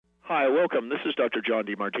Hi, welcome. This is Dr. John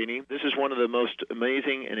DeMartini. This is one of the most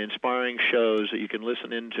amazing and inspiring shows that you can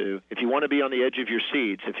listen into. If you want to be on the edge of your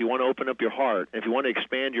seats, if you want to open up your heart, if you want to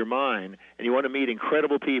expand your mind, and you want to meet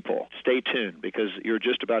incredible people, stay tuned because you're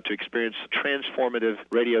just about to experience a transformative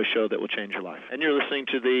radio show that will change your life. And you're listening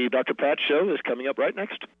to the Dr. Pat Show that's coming up right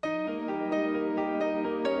next.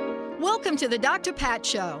 Welcome to the Dr. Pat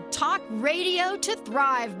Show. Talk radio to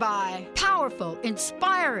thrive by. Powerful,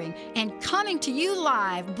 inspiring, and coming to you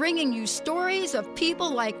live, bringing you stories of people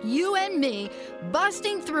like you and me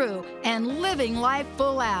busting through and living life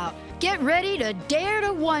full out. Get ready to dare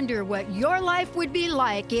to wonder what your life would be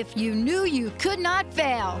like if you knew you could not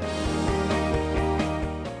fail.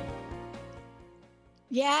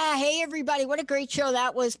 Yeah, hey everybody, what a great show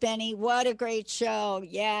that was, Benny. What a great show.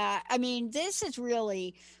 Yeah, I mean, this is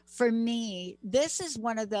really, for me, this is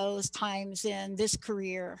one of those times in this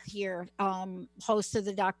career here, host of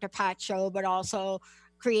the Dr. Pat Show, but also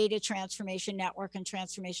create a Transformation Network and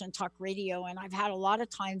Transformation Talk Radio. And I've had a lot of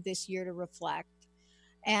time this year to reflect.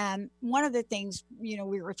 And one of the things, you know,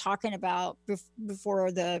 we were talking about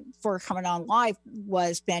before coming on live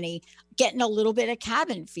was, Benny, getting a little bit of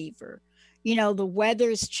cabin fever. You know, the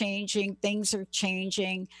weather's changing, things are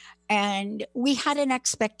changing, and we had an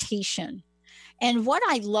expectation. And what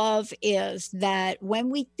I love is that when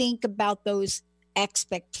we think about those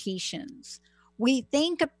expectations, we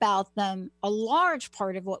think about them, a large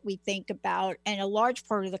part of what we think about and a large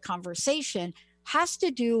part of the conversation has to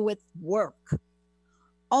do with work.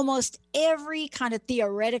 Almost every kind of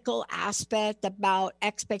theoretical aspect about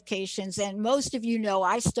expectations. And most of you know,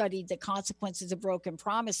 I studied the consequences of broken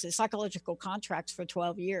promises, psychological contracts for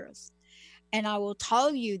 12 years. And I will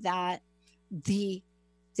tell you that the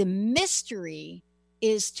mystery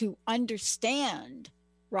is to understand,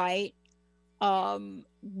 right,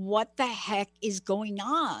 what the heck is going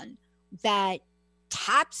on that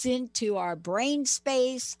taps into our brain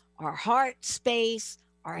space, our heart space,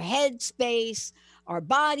 our head space, our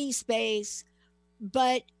body space.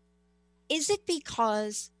 But is it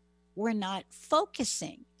because we're not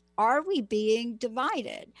focusing? Are we being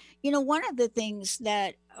divided? You know, one of the things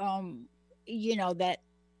that, that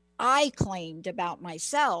I claimed about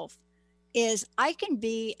myself is I can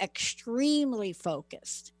be extremely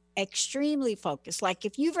focused. Like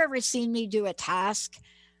if you've ever seen me do a task,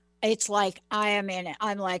 it's like I am in it.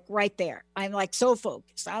 I'm like right there. I'm like so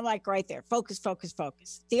focused. I'm like right there. Focus.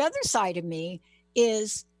 The other side of me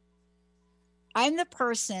is I'm the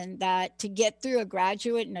person that to get through a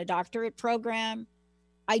graduate and a doctorate program,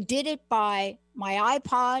 I did it by my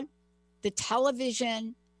iPod, the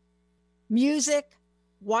television, music,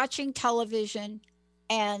 watching television,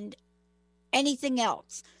 and anything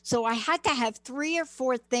else. So I had to have 3 or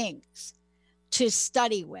 4 things to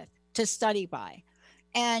study by.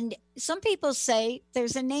 And some people say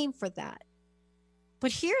there's a name for that.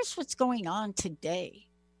 But here's what's going on today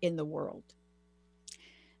in the world.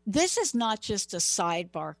 This is not just a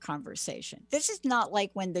sidebar conversation. This is not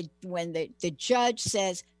like when the judge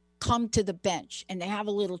says, come to the bench and they have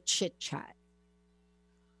a little chit chat.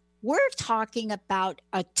 We're talking about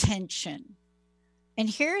attention. And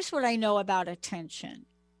here's what I know about attention.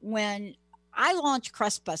 When I launched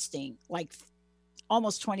Crust Busting, like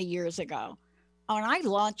almost 20 years ago, when I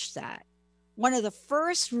launched that, one of the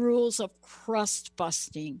first rules of crust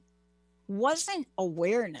busting wasn't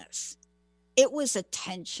awareness. It was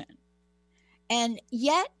attention. And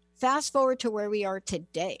yet, fast forward to where we are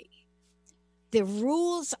today, the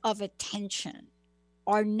rules of attention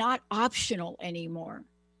are not optional anymore.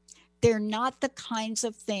 They're not the kinds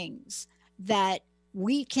of things that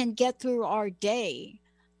we can get through our day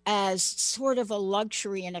as sort of a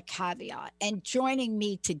luxury and a caveat. And joining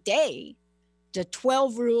me today, the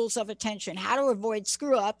 12 rules of attention, how to avoid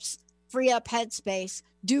screw ups, free up headspace,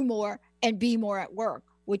 do more, and be more at work,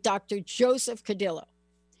 with Dr. Joseph Cardillo.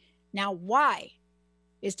 Now, why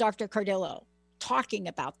is Dr. Cardillo talking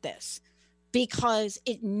about this? Because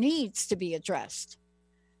it needs to be addressed.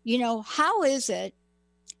 You know, how is it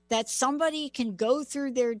that somebody can go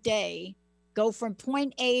through their day, go from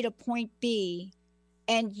point A to point B,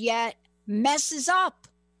 and yet messes up?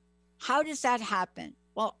 How does that happen?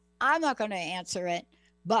 Well, I'm not going to answer it,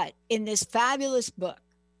 but in this fabulous book,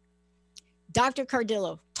 Dr.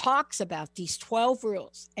 Cardillo talks about these 12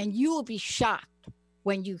 rules, and you will be shocked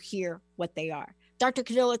when you hear what they are. Dr.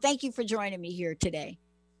 Cardillo, thank you for joining me here today.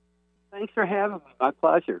 Thanks for having me. My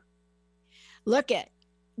pleasure. Look at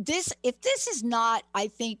this. If this is not, I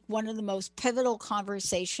think, one of the most pivotal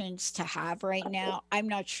conversations to have right now, I'm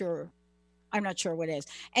not sure what is.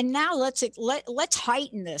 And now let's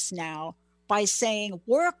heighten this now by saying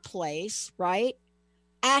workplace, right?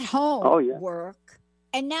 At home work,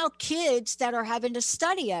 and now kids that are having to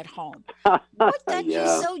study at home. What got you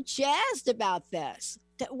Yeah. so jazzed about this?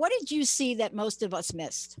 What did you see that most of us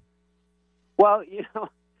missed? Well,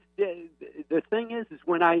 the thing is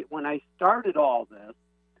when I started all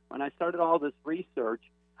this research,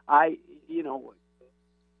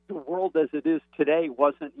 the world as it is today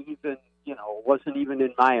wasn't even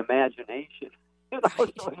in my imagination.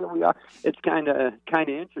 Right. So here we are. It's kind of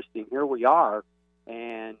interesting. Here we are,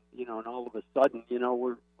 and and all of a sudden,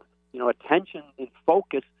 we're attention and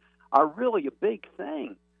focus are really a big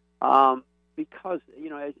thing, because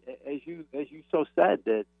as you so said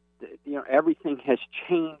that everything has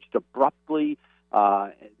changed abruptly.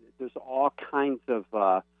 There's all kinds of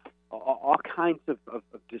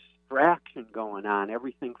distraction going on.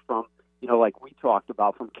 Everything from like we talked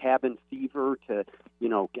about, from cabin fever to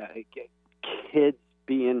kids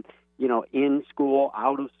being in school,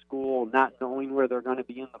 out of school, not knowing where they're going to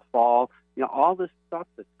be in the fall. All this stuff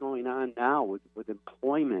that's going on now with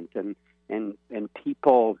employment and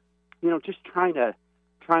people just trying to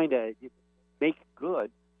make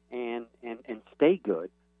good and stay good.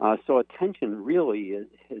 So attention really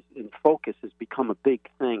in focus has become a big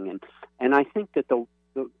thing, and I think that the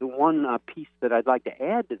one piece that I'd like to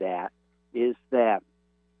add to that is that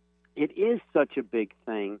it is such a big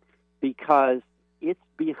thing because it's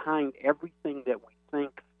behind everything that we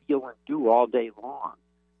think, feel, and do all day long.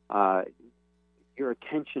 Your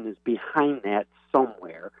attention is behind that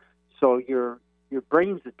somewhere. So your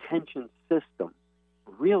brain's attention system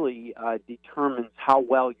really determines how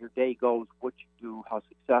well your day goes, what you do, how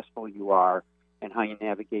successful you are, and how you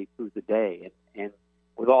navigate through the day. And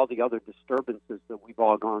with all the other disturbances that we've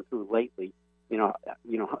all gone through lately,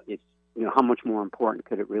 it's how much more important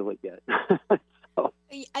could it really get? So.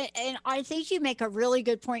 And I think you make a really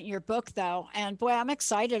good point in your book, though. And boy, I'm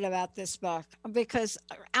excited about this book because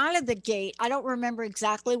out of the gate, I don't remember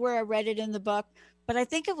exactly where I read it in the book, but I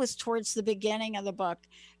think it was towards the beginning of the book.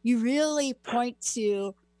 You really point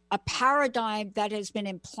to a paradigm that has been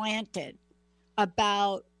implanted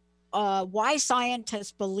about why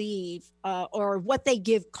scientists believe or what they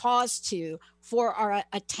give cause to for our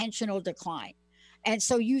attentional decline. And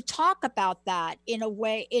so you talk about that in a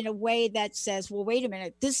way that says, well, wait a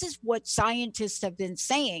minute, this is what scientists have been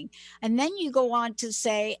saying. And then you go on to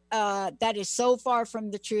say that is so far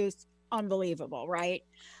from the truth, unbelievable, right?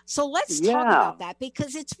 So let's talk about that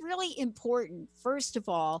because it's really important. First of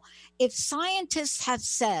all, if scientists have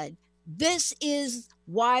said this is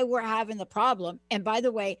why we're having the problem, and by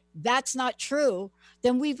the way, that's not true,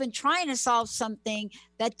 then we've been trying to solve something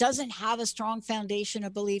that doesn't have a strong foundation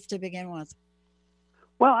of belief to begin with.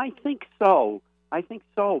 Well, I think so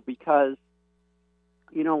because,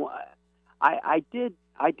 I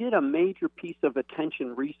did a major piece of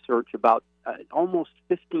attention research about almost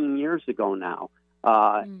 15 years ago now,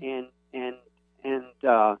 and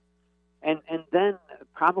then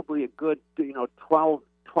probably a good 12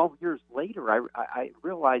 years later, I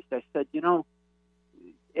realized, I said,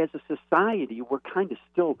 as a society, we're kind of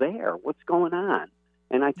still there. What's going on?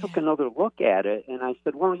 And I took another look at it, and I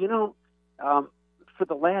said, well, for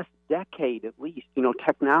the last decade at least,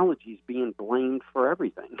 technology is being blamed for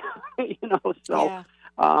everything.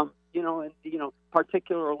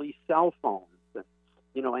 Particularly cell phones,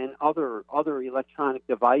 and other electronic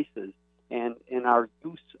devices, and our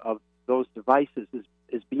use of those devices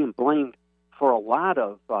is being blamed for a lot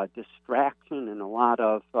of distraction and a lot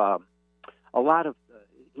of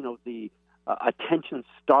the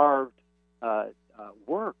attention-starved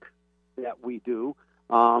work that we do.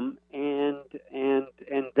 And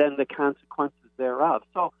then the consequences thereof.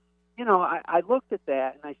 So, I looked at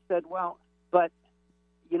that and I said, well, but,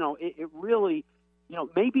 it really,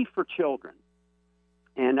 maybe for children,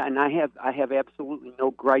 and I have absolutely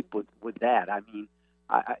no gripe with that. I mean,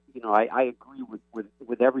 I agree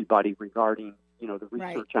with everybody regarding, the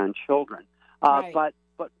research on children. But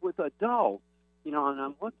with adults, and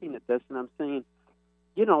I'm looking at this and I'm saying,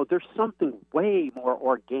 there's something way more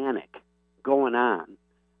organic going on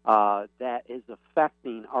that is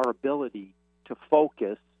affecting our ability to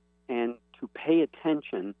focus and to pay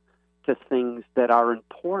attention to things that are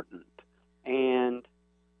important. And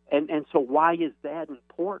so why is that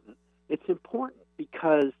important? It's important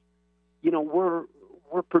because,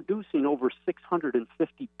 we're producing over $650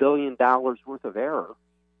 billion worth of error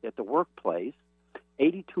at the workplace.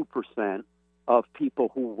 82% of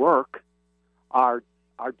people who work are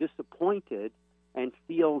disappointed and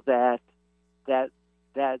feel that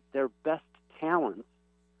their best talents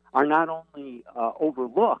are not only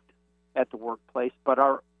overlooked at the workplace, but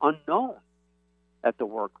are unknown at the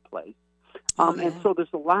workplace. And so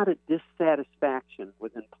there's a lot of dissatisfaction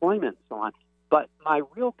with employment and so on. But my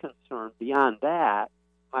real concern beyond that,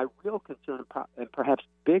 my real concern and perhaps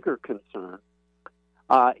bigger concern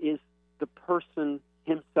is the person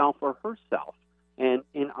himself or herself, and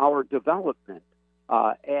in our development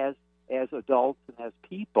as adults and as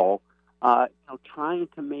people, trying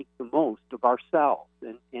to make the most of ourselves.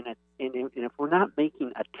 And if we're not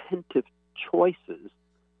making attentive choices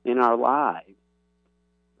in our lives,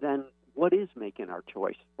 then what is making our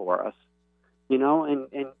choice for us?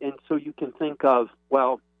 And so you can think of,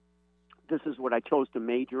 well, this is what I chose to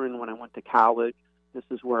major in when I went to college. This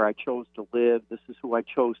is where I chose to live. This is who I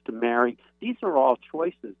chose to marry. These are all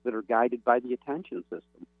choices that are guided by the attention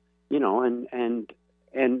system, and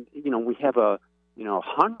we have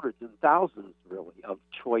hundreds and thousands really of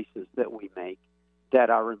choices that we make that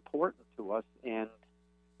are important to us, and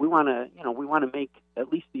we want to make at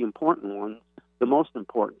least the important ones, the most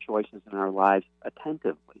important choices in our lives,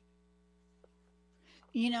 attentively.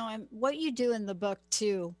 And what you do in the book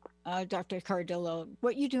too, Dr. Cardillo,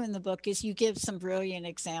 what you do in the book is you give some brilliant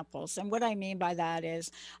examples. And what I mean by that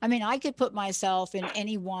is, I could put myself in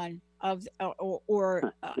any one of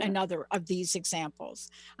or another of these examples.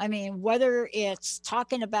 Whether it's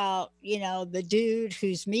talking about, the dude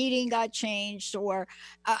whose meeting got changed or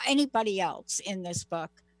anybody else in this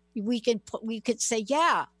book, we could say,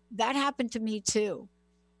 yeah, that happened to me too.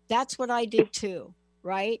 That's what I did too,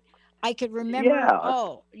 right? I could remember,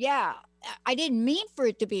 I didn't mean for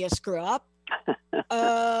it to be a screw up,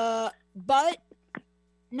 but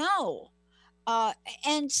no.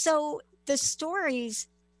 And so the stories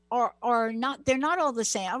are not, they're not all the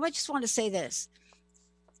same. I just want to say this.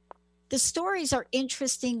 The stories are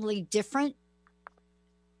interestingly different,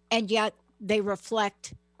 and yet they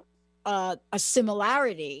reflect a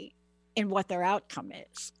similarity in what their outcome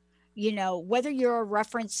is. Whether you're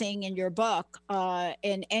referencing in your book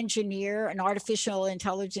an engineer, an artificial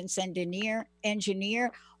intelligence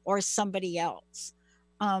engineer, or somebody else,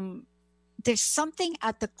 there's something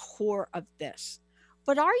at the core of this.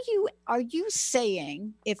 But are you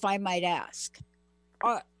saying, if I might ask,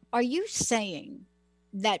 are you saying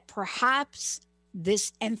that perhaps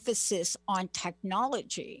this emphasis on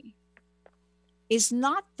technology is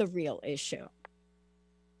not the real issue?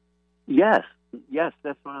 Yes,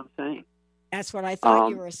 that's what I'm saying. That's what I thought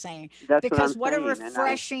you were saying. That's because what a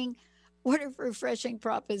refreshing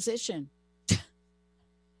proposition.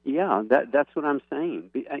 Yeah, that's what I'm saying.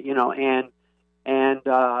 And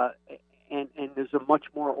there's a much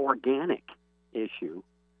more organic issue,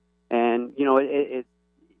 and it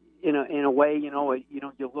in a way,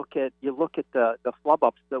 you look at the flub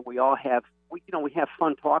ups that we all have. We have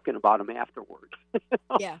fun talking about them afterwards.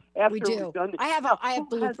 Yeah, after we do. Done I have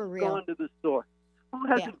blue for real. Gone to the store? Who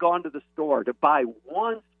hasn't gone to the store to buy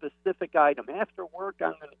one specific item? After work,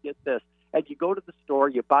 I'm going to get this. And you go to the store,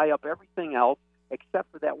 you buy up everything else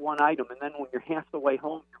except for that one item, and then when you're half the way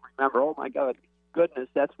home, you remember, oh my goodness,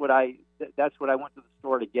 that's what I went to the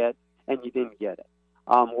store to get, and you didn't get it.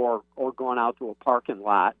 Or going out to a parking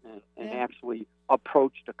lot and actually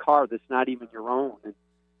approached a car that's not even your own,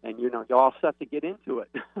 and you're all set to get into it,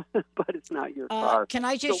 but it's not your car. Can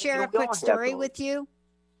I just share a quick story with you?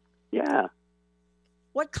 Yeah.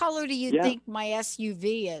 What color do you think my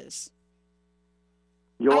SUV is?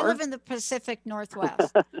 Yours? I live in the Pacific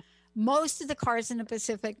Northwest. Most of the cars in the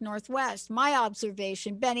Pacific Northwest, my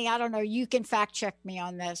observation, Benny, I don't know, you can fact check me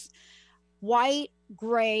on this. White,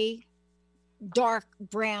 gray, dark,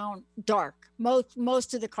 brown, dark.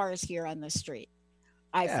 Most of the cars here on the street.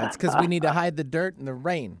 It's because we need to hide the dirt and the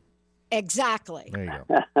rain. Exactly. There you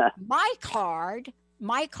go. My car,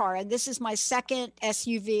 and this is my second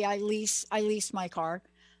SUV. I lease my car,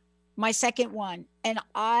 my second one. And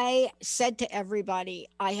I said to everybody,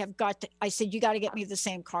 I said, you got to get me the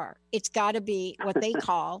same car. It's got to be what they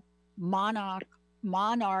call Monarch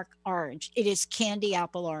orange. It is candy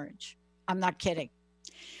apple orange. I'm not kidding.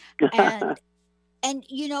 And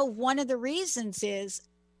one of the reasons is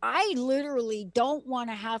I literally don't want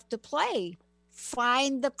to have to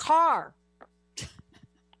find the car.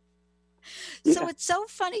 So it's so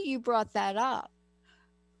funny you brought that up.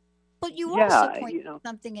 But you also point out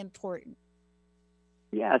something important.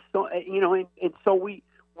 Yeah, so and so we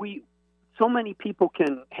so many people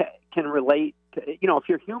can relate to, if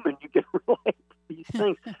you're human, you can relate to these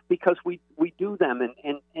things because we do them,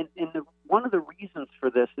 and one of the reasons for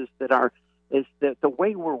this is that the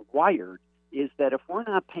way we're wired is that if we're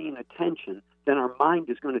not paying attention, then our mind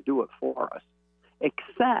is going to do it for us.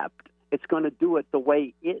 Except it's going to do it the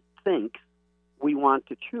way it thinks we want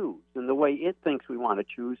to choose, and the way it thinks we want to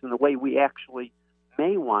choose, and the way we actually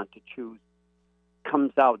may want to choose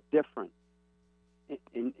comes out different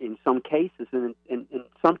in some cases, and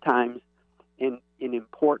sometimes in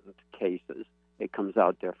important cases, it comes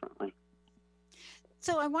out differently.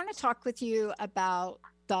 So I want to talk with you about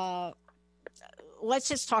let's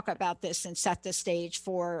just talk about this and set the stage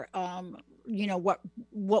for,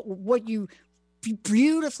 what you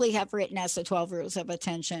beautifully have written as the 12 rules of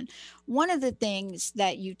attention. One of the things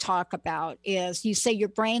that you talk about is you say your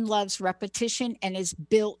brain loves repetition and is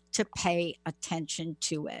built to pay attention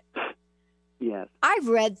to it. Yes. I've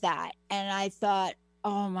read that and I thought,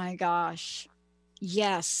 oh my gosh,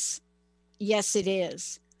 yes, it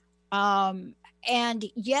is. And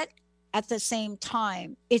yet at the same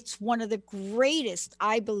time, it's one of the greatest,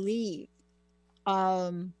 I believe,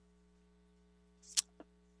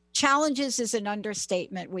 challenges is an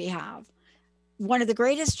understatement we have. One of the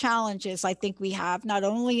greatest challenges I think we have, not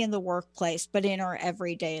only in the workplace, but in our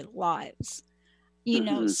everyday lives.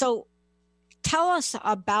 So tell us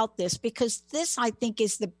about this, because this, I think,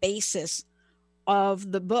 is the basis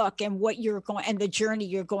of the book and what you're going, and the journey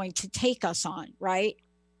you're going to take us on, right?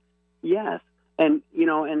 Yes. And,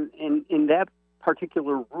 and in that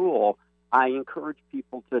particular rule, I encourage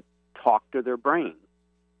people to talk to their brains.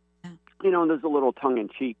 And there's a little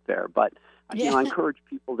tongue-in-cheek there, but, I encourage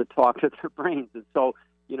people to talk to their brains. And so,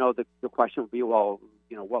 the question would be, well,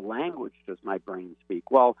 what language does my brain speak?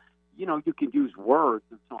 Well, you can use words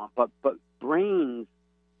and so on, but brains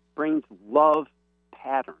love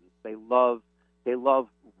patterns. They love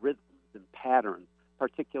rhythms and patterns,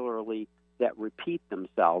 particularly that repeat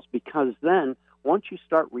themselves, because then once you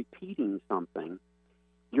start repeating something,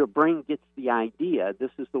 your brain gets the idea this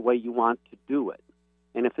is the way you want to do it.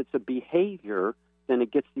 And if it's a behavior, then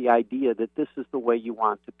it gets the idea that this is the way you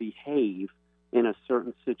want to behave in a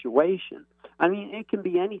certain situation. I mean, it can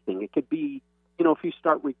be anything. It could be, if you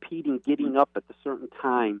start repeating getting up at a certain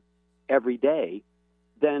time every day,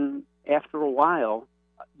 then after a while,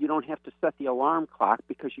 you don't have to set the alarm clock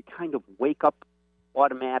because you kind of wake up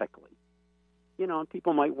automatically. And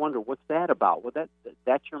people might wonder, what's that about? Well,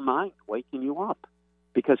 that's your mind waking you up,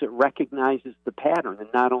 because it recognizes the pattern. And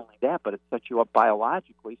not only that, but it sets you up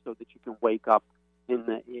biologically so that you can wake up in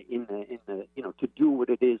the to do what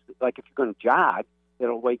it is. Like if you're going to jog,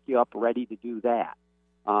 it'll wake you up ready to do that.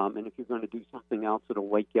 And if you're going to do something else, it'll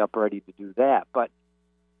wake you up ready to do that. But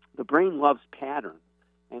the brain loves patterns.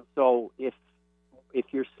 And so if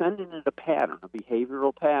you're sending it a pattern, a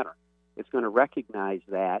behavioral pattern, it's going to recognize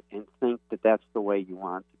that and think that that's the way you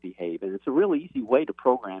want to behave. And it's a really easy way to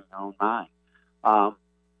program your own mind.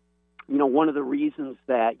 One of the reasons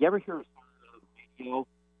that you ever hear a song on the radio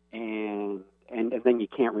and then you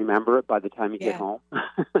can't remember it by the time you get home.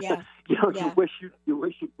 Yeah. You wish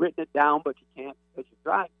you'd written it down, but you can't because you're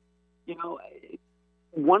driving.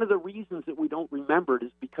 One of the reasons that we don't remember it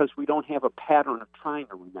is because we don't have a pattern of trying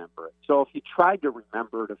to remember it. So if you tried to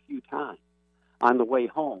remember it a few times on the way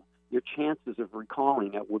home, your chances of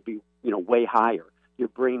recalling it would be, way higher. Your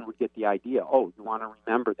brain would get the idea, oh, you want to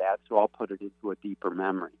remember that, so I'll put it into a deeper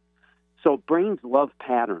memory. So brains love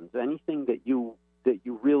patterns. Anything that you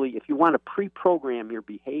really, if you want to pre-program your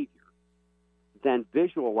behavior, then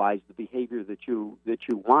visualize the behavior that you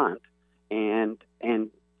want and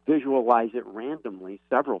visualize it randomly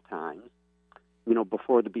several times,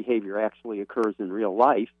 before the behavior actually occurs in real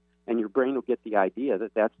life, and your brain will get the idea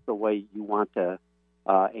that that's the way you want to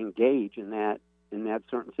engage in that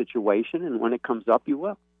certain situation, and when it comes up, you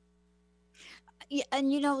will. Yeah,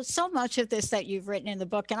 and so much of this that you've written in the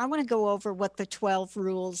book, and I want to go over what the 12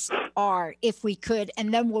 rules are, if we could,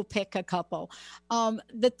 and then we'll pick a couple.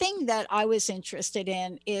 The thing that I was interested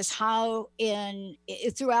in is how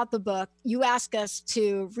throughout the book, you ask us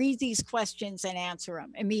to read these questions and answer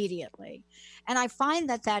them immediately. And I find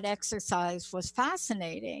that exercise was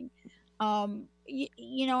fascinating. And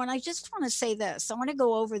I just want to say this. I want to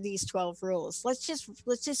go over these 12 rules. Let's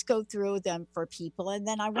just go through them for people. And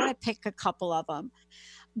then I want to pick a couple of them,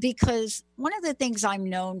 because one of the things I'm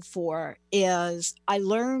known for is I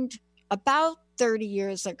learned about 30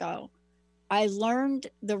 years ago, I learned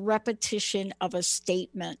the repetition of a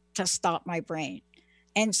statement to stop my brain.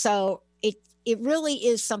 And so it really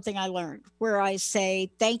is something I learned, where I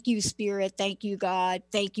say, thank you, Spirit, thank you, God,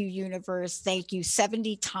 thank you, universe, thank you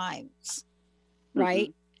 70 times. Right.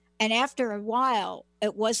 Mm-hmm. And after a while,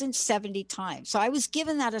 it wasn't 70 times. So I was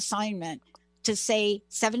given that assignment to say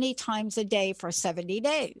 70 times a day for 70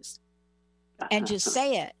 days and just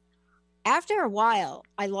say it. After a while,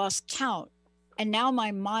 I lost count. And now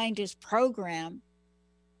my mind is programmed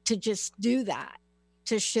to just do that,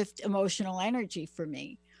 to shift emotional energy for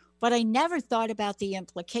me. But I never thought about the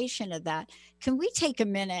implication of that. Can we take a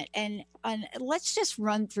minute and let's just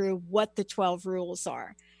run through what the 12 rules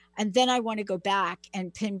are? And then I want to go back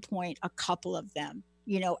and pinpoint a couple of them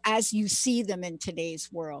as you see them in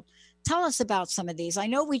today's world. Tell us about some of these. I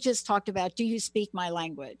know we just talked about, do you speak my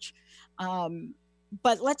language?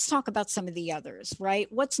 But let's talk about some of the others, right?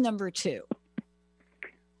 What's number 2?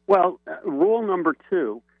 Well, rule number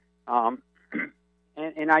 2,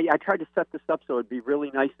 and I tried to set this up so it'd be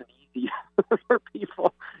really nice and easy for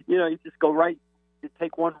people. You just go right, you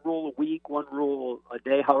take one rule a week, one rule a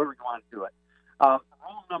day, however you want to do it.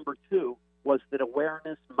 Rule number 2 was that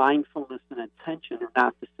awareness, mindfulness, and attention are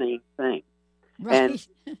not the same thing. Right.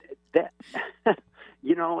 And that,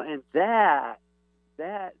 and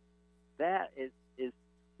that is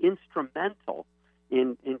instrumental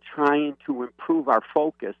in trying to improve our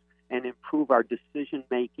focus and improve our decision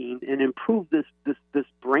making and improve this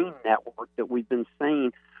brain network that we've been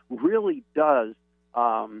saying really does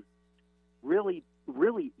really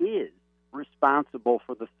is responsible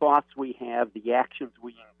for the thoughts we have, the actions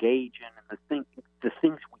we engage in, and the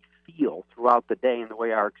things we feel throughout the day and the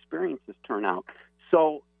way our experiences turn out.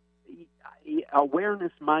 So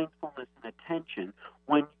awareness, mindfulness, and attention,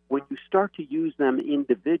 when you start to use them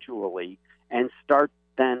individually and start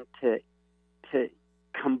then to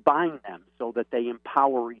combine them so that they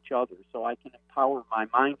empower each other. So I can empower my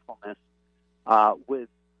mindfulness with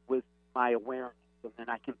my awareness, and then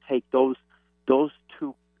I can take those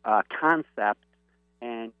two concepts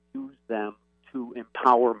and use them to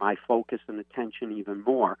empower my focus and attention even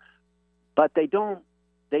more. But they don't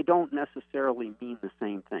necessarily mean the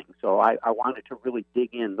same thing. So I wanted to really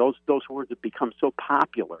dig in. Those words have become so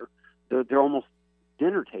popular; they're almost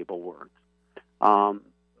dinner table words.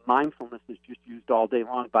 Mindfulness is just used all day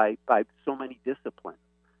long by so many disciplines,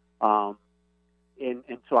 and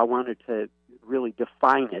so I wanted to really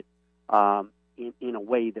define it in a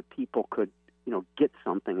way that people could get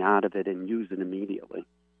something out of it and use it immediately.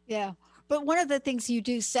 Yeah, but one of the things you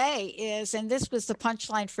do say is, and this was the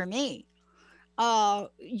punchline for me,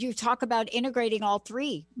 you talk about integrating all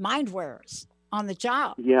 3 mindwares on the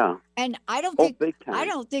job. Yeah. And I don't think we are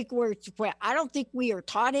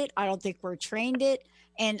taught it. I don't think we're trained it.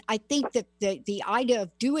 And I think that the idea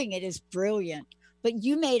of doing it is brilliant. But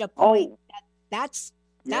you made a point that's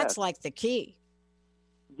like the key.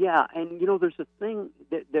 Yeah, and there's a thing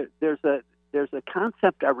that there's a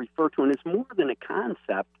concept I refer to, and it's more than a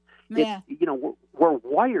concept. Yeah. We're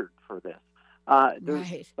wired for this.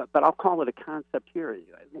 Right. But I'll call it a concept here.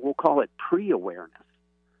 We'll call it pre-awareness.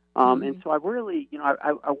 And so I really,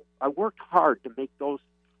 I worked hard to make those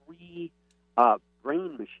 3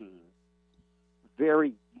 brain machines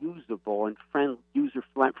very usable and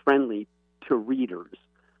user-friendly to readers.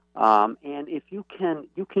 And if you can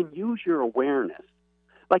use your awareness.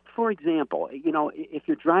 Like, for example, if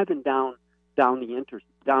you're driving down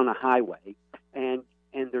a highway and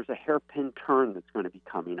there's a hairpin turn that's going to be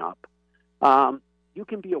coming up, you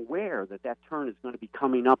can be aware that turn is going to be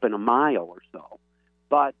coming up in a mile or so.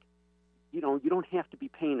 But, you don't have to be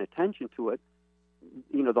paying attention to it,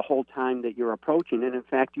 the whole time that you're approaching. And in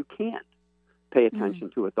fact, you can't pay attention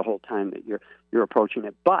to it the whole time that you're approaching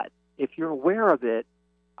it. But if you're aware of it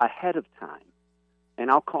ahead of time, and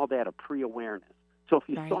I'll call that a pre-awareness. So if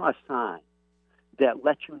you saw a sign that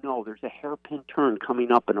lets you know there's a hairpin turn coming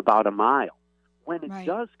up in about a mile, when it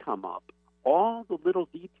does come up, all the little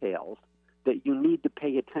details that you need to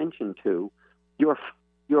pay attention to, your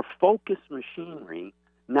focus machinery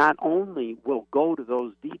not only will go to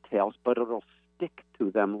those details, but it'll stick to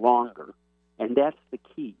them longer. And that's the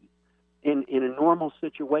key. In a normal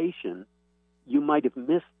situation, you might have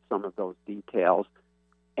missed some of those details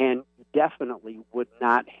and definitely would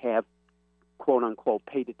not have, quote unquote,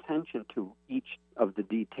 paid attention to each of the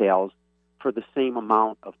details for the same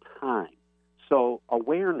amount of time. So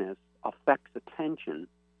awareness affects attention.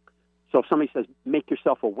 So if somebody says, make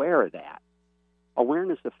yourself aware of that,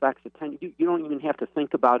 awareness affects attention. You don't even have to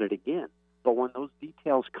think about it again. But when those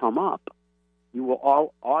details come up, you will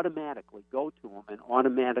all automatically go to them and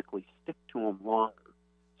automatically stick to them longer.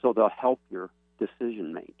 So they'll help your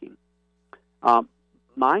decision making.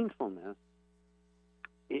 Mindfulness,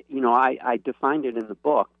 I defined it in the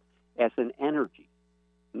book as an energy.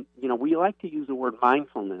 We like to use the word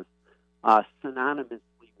mindfulness synonymously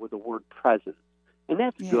with the word presence. And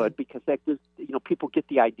that's good because that gives, people get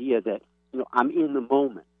the idea that, I'm in the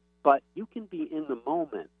moment. But you can be in the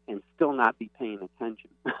moment and still not be paying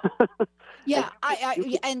attention. Yeah,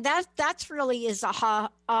 and that's really is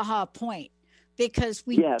aha point, because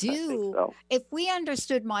we do. So. If we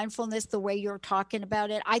understood mindfulness the way you're talking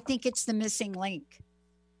about it, I think it's the missing link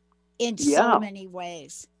in so many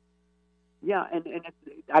ways. Yeah, and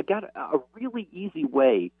I got a really easy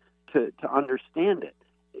way to understand it.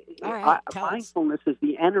 All right, mindfulness is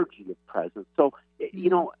the energy of presence. So,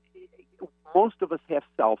 most of us have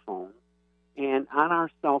cell phones, and on our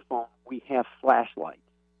cell phone we have flashlights,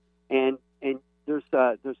 and there's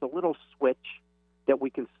a little switch that we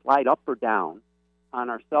can slide up or down on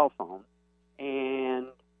our cell phone, and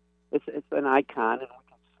it's an icon, and we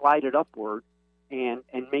can slide it upward and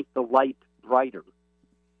make the light brighter.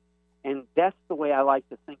 And that's the way I like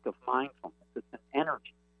to think of mindfulness. It's an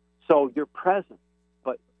energy. So you're present,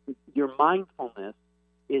 but your mindfulness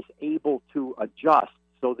is able to adjust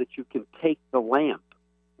so that you can take the lamp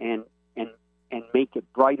and make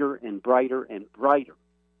it brighter and brighter and brighter.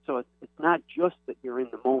 So it's not just that you're in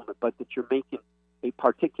the moment, but that you're making a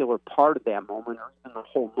particular part of that moment or even the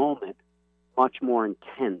whole moment much more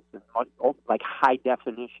intense and much, like high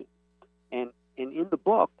definition. And in the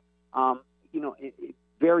book, it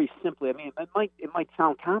very simply, I mean, it might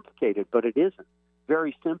sound complicated, but it isn't.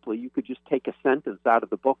 Very simply, you could just take a sentence out of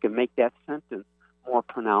the book and make that sentence more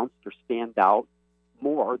pronounced or stand out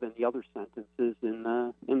more than the other sentences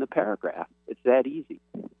in the paragraph. It's that easy.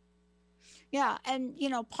 Yeah. And,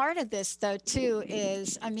 part of this, though, too,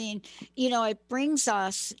 is, I mean, it brings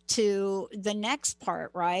us to the next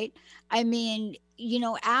part, right? I mean,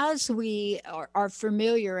 as we are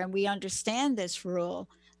familiar and we understand this rule,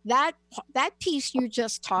 that piece you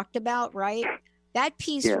just talked about, right? That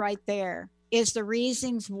piece right there is the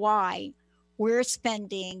reasons why we're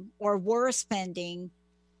spending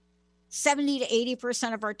 70 to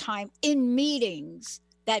 80% of our time in meetings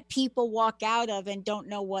that people walk out of and don't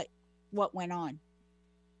know what went on.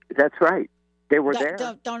 That's right. They were there.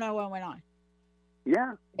 Don't know what went on.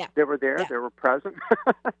 Yeah. They were there. Yeah. They were present.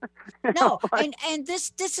 No, and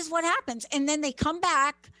this is what happens. And then they come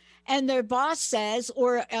back and their boss says,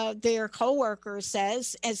 or their coworker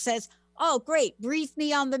says, "Oh, great, brief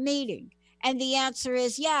me on the meeting." And the answer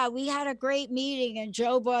is, "Yeah, we had a great meeting and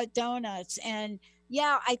Joe bought donuts. And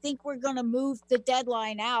yeah, I think we're going to move the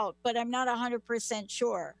deadline out, but I'm not 100%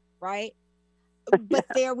 sure." Right? But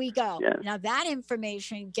there we go. Yeah. Now that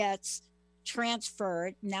information gets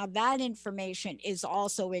transferred. Now that information is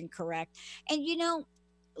also incorrect. And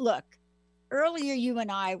look, earlier you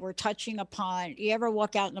and I were touching upon, you ever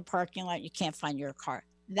walk out in the parking lot, you can't find your car.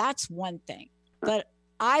 That's one thing. But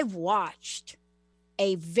I've watched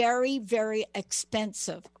a very, very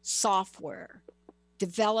expensive software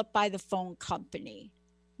developed by the phone company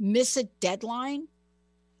miss a deadline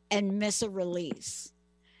and miss a release.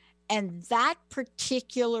 And that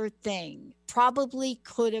particular thing probably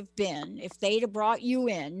could have been, if they'd have brought you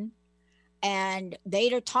in and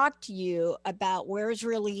they'd have talked to you about where's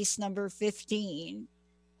release number 15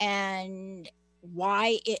 and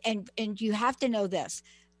why, and you have to know this,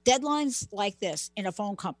 deadlines like this in a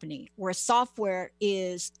phone company where software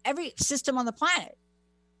is, every system on the planet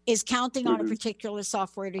is counting on a particular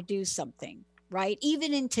software to do something, right?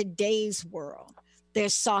 Even in today's world,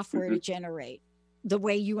 there's software to generate the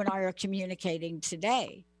way you and I are communicating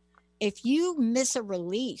today. If you miss a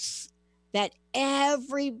release that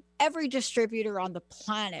every distributor on the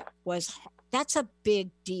planet that's a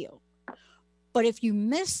big deal. But if you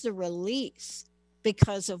miss the release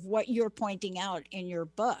because of what you're pointing out in your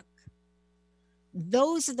book,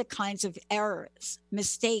 those are the kinds of errors,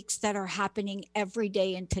 mistakes that are happening every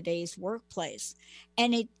day in today's workplace.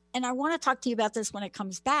 And I want to talk to you about this when it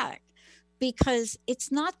comes back, because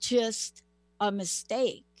it's not just a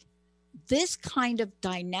mistake. This kind of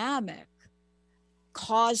dynamic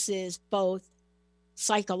causes both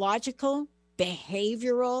psychological,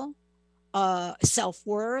 behavioral,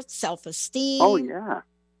 self-worth, self-esteem. Oh, yeah.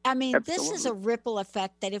 I mean, Absolutely. This is a ripple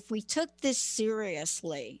effect that if we took this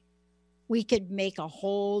seriously, we could make a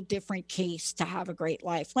whole different case to have a great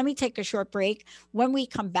life. Let me take a short break. When we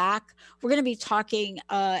come back, we're going to be talking,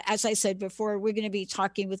 as I said before, we're going to be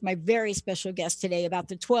talking with my very special guest today about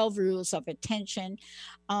the 12 rules of attention.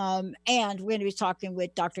 And we're going to be talking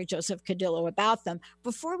with Dr. Joseph Cadillo about them.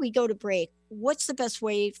 Before we go to break, what's the best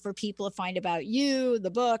way for people to find about you, the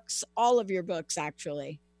books, all of your books,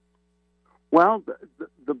 actually? Well,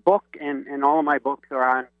 the book and all of my books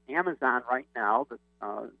are on Amazon right now.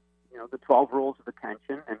 The 12 Rules of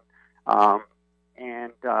Attention,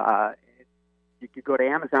 and you could go to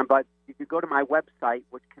Amazon, but you could go to my website,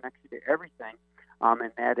 which connects you to everything,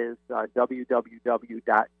 and that is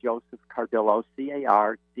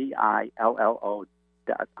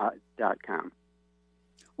www.josephcardillo.com.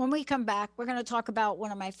 When we come back, we're going to talk about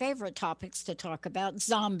one of my favorite topics to talk about,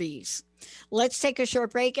 zombies. Let's take a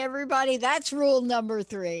short break, everybody. That's rule number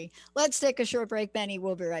 3. Let's take a short break, Benny.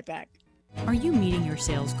 We'll be right back. Are you meeting your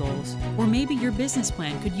sales goals? Or maybe your business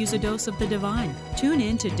plan could use a dose of the divine. Tune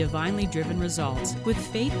in to Divinely Driven Results with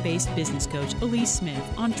faith-based business coach Elise Smith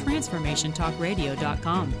on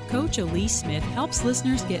TransformationTalkRadio.com. Coach Elise Smith helps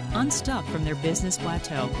listeners get unstuck from their business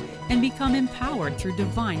plateau and become empowered through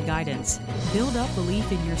divine guidance. Build up belief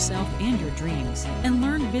in yourself and your dreams, and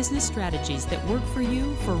learn business strategies that work for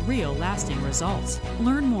you for real lasting results.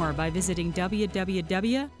 Learn more by visiting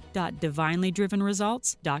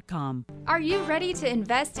www.divinelydrivenresults.com. Are you ready to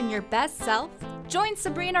invest in your best self? Join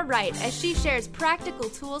Sabrina Wright as she shares practical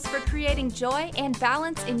tools for creating joy and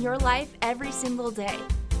balance in your life every single day.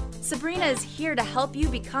 Sabrina is here to help you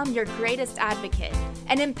become your greatest advocate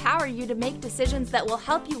and empower you to make decisions that will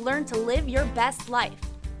help you learn to live your best life.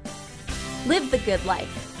 Live the good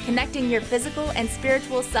life, connecting your physical and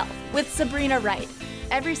spiritual self with Sabrina Wright.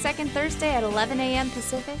 Every second Thursday at 11 a.m.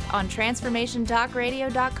 Pacific on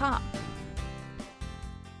TransformationTalkRadio.com.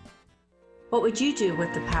 What would you do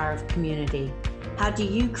with the power of community? How do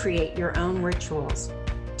you create your own rituals?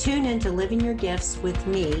 Tune in to Living Your Gifts with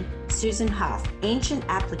me, Susan Huff, Ancient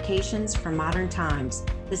Applications for Modern Times,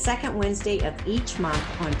 the second Wednesday of each month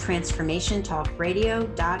on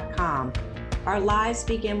TransformationTalkRadio.com. Our lives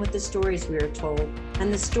begin with the stories we are told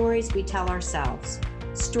and the stories we tell ourselves.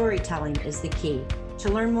 Storytelling is the key. To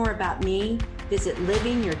learn more about me, visit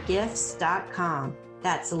livingyourgifts.com.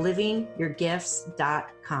 That's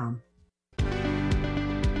livingyourgifts.com.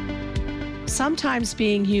 Sometimes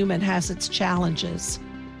being human has its challenges.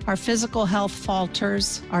 Our physical health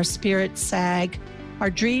falters, our spirits sag, our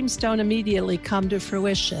dreams don't immediately come to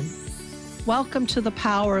fruition. Welcome to the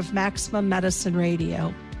power of Maximum Medicine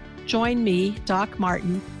Radio. Join me, Doc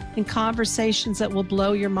Martin, in conversations that will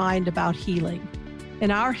blow your mind about healing.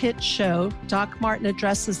 In our hit show, Doc Martin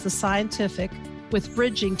addresses the scientific with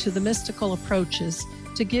bridging to the mystical approaches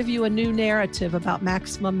to give you a new narrative about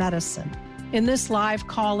maximum medicine. In this live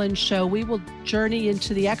call-in show, we will journey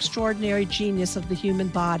into the extraordinary genius of the human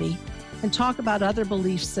body and talk about other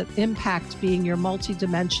beliefs that impact being your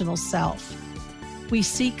multidimensional self. We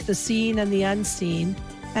seek the seen and the unseen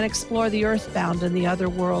and explore the earthbound and the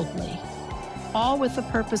otherworldly, all with the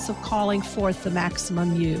purpose of calling forth the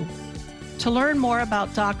maximum you. To learn more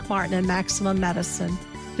about Doc Martin and Maximum Medicine,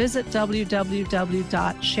 visit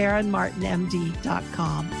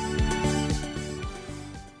www.sharonmartinmd.com.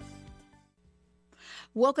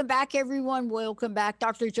 Welcome back, everyone. Welcome back.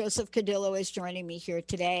 Dr. Joseph Cadillo is joining me here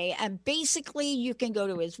today. And basically, you can go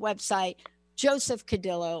to his website, Joseph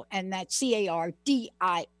Cadillo, and that's Cardillo.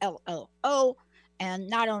 And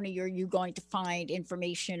not only are you going to find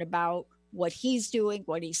information about what he's doing,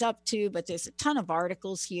 what he's up to, but there's a ton of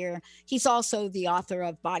articles here. He's also the author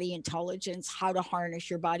of Body Intelligence, How to Harness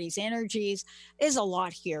Your Body's Energies. There's a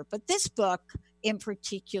lot here. But this book in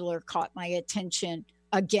particular caught my attention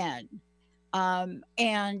again.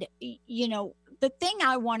 And, you know, the thing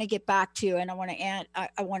I want to get back to, and I want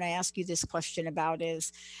to ask you this question about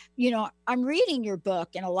is, you know, I'm reading your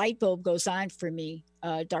book and a light bulb goes on for me,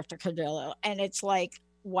 Dr. Cadillo, and it's like,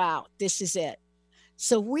 wow, this is it.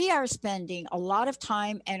 So we are spending a lot of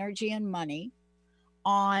time, energy, and money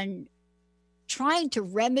on trying to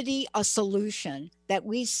remedy a solution that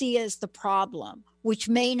we see as the problem, which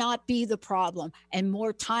may not be the problem. And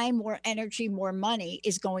more time, more energy, more money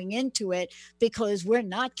is going into it because we're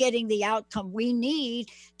not getting the outcome we need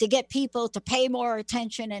to get people to pay more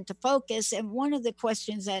attention and to focus. And one of the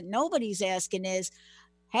questions that nobody's asking is,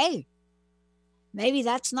 hey, maybe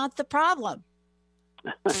that's not the problem.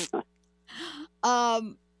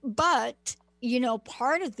 But, you know,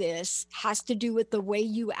 part of this has to do with the way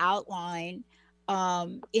you outline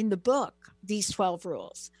in the book, these 12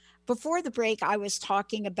 rules. Before the break, I was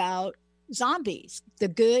talking about zombies, the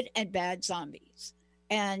good and bad zombies.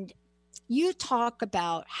 And you talk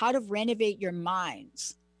about how to renovate your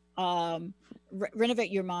minds,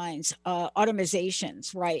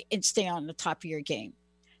 automizations, right? And stay on the top of your game.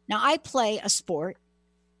 Now, I play a sport,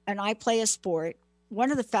 one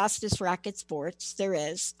of the fastest racket sports there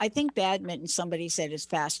is. I think badminton, somebody said, is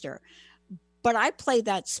faster. But I play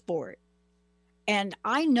that sport. And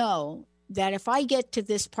I know that if I get to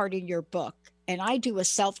this part in your book and I do a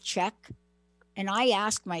self-check and I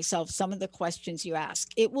ask myself some of the questions you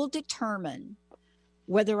ask, it will determine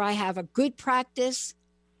whether I have a good practice,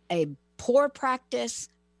 a poor practice,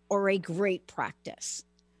 or a great practice,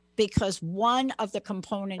 because one of the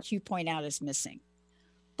components you point out is missing.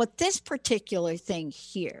 But this particular thing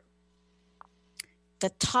here,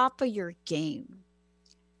 the top of your game,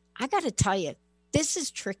 I got to tell you, this is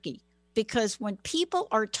tricky. Because when people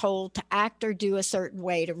are told to act or do a certain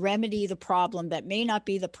way to remedy the problem that may not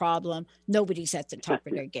be the problem, nobody's at the top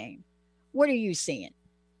of their game. What are you seeing?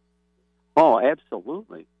 Oh,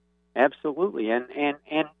 absolutely, absolutely. And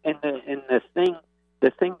the thing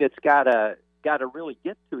that's gotta really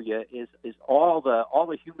get to you is all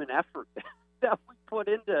the human effort that we put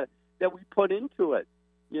into it,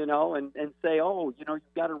 and say, oh, you've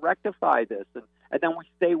got to rectify this, and then we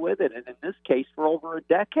stay with it, and in this case for over a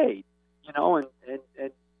decade, and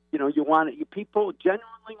people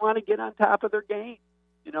genuinely want to get on top of their game,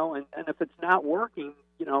 and if it's not working,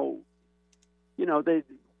 they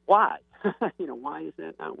why? Why is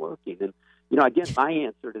that not working? And again, my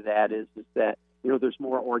answer to that is that there's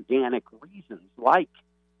more organic reasons, like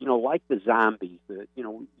the zombies that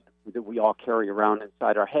we all carry around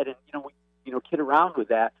inside our head, and we kid around with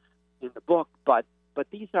that in the book, but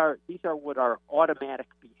these are what are automatic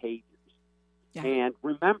behaviors. Yeah. And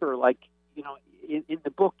remember, in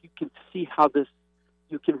the book, you can see how this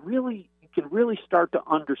you can really start to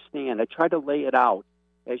understand. I try to lay it out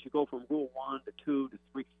as you go from rule 1 to 2 to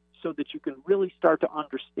 3, so that you can really start to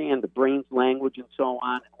understand the brain's language and so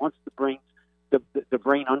on. And once the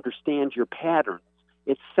brain understands your patterns,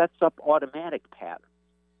 it sets up automatic patterns.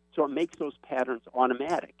 So it makes those patterns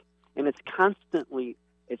automatic, and it's constantly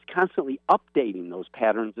updating those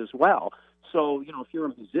patterns as well. So if you're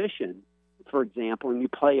a musician, for example, and you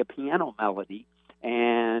play a piano melody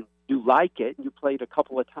and you like it, and you play it a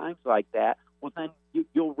couple of times like that, well, then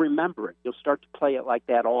you'll remember it. You'll start to play it like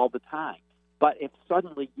that all the time. But if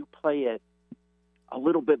suddenly you play it a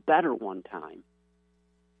little bit better one time,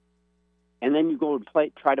 and then you go and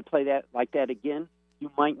try to play that like that again,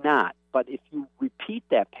 you might not. But if you repeat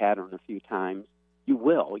that pattern a few times, you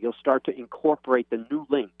will. You'll start to incorporate the new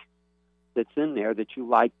link that's in there that you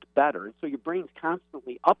liked better. And so your brain's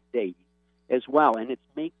constantly updating as well, and it's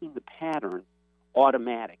making the pattern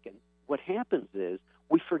automatic. And what happens is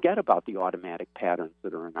we forget about the automatic patterns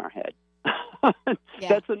that are in our head. Yeah.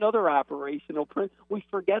 That's another operational principle. We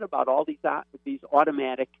forget about all these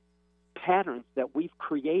automatic patterns that we've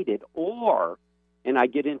created, and I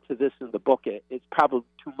get into this in the book. It's probably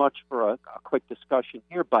too much for a quick discussion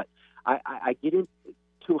here, but I get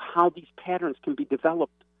into how these patterns can be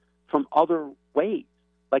developed from other ways.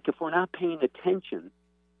 Like if we're not paying attention,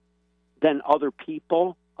 then other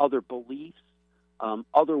people, other beliefs,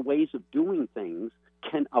 other ways of doing things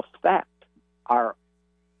can affect our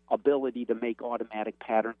ability to make automatic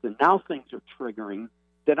patterns. And now things are triggering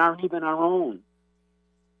that aren't even our own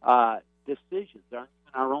decisions, aren't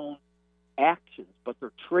even our own actions, but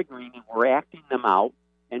they're triggering, and we're acting them out,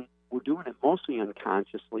 and we're doing it mostly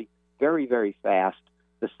unconsciously, very, very fast.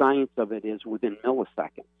 The science of it is within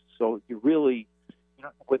milliseconds. So you really,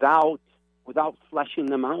 without fleshing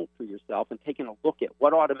them out for yourself and taking a look at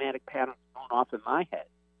what automatic patterns are going off in my head,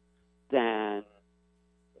 then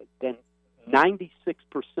 96%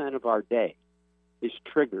 of our day is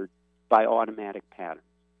triggered by automatic patterns.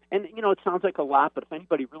 And, it sounds like a lot, but if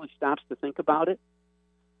anybody really stops to think about it,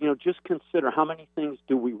 just consider how many things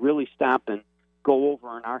do we really stop and go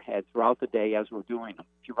over in our head throughout the day as we're doing them.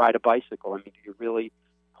 If you ride a bicycle, do you really,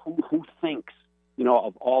 who thinks,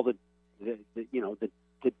 of all the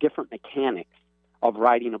different mechanics of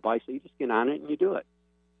riding a bicycle? You just get on it and you do it.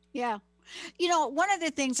 Yeah. One of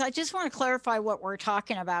the things I just want to clarify what we're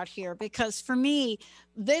talking about here, because for me,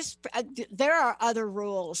 there are other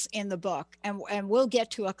rules in the book, and we'll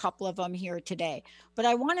get to a couple of them here today. But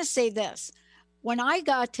I want to say this. When I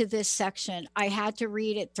got to this section, I had to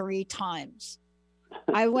read it 3 times.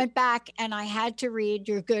 I went back and I had to read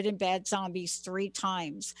Your Good and Bad Zombies 3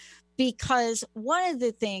 times, because one of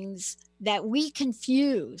the things that we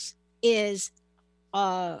confuse is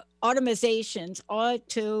automatizations,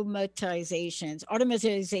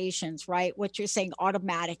 right? What you're saying,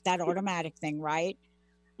 that automatic thing, right?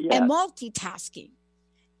 Yeah. And multitasking.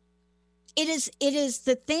 It is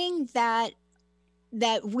the thing that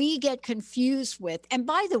we get confused with. And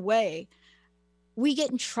by the way, we get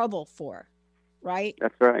in trouble for, right?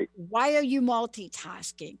 That's right. Why are you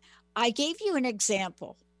multitasking? I gave you an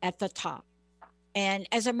example at the top. And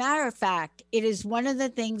as a matter of fact, it is one of the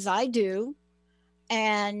things I do,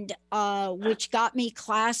 and which got me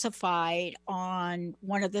classified on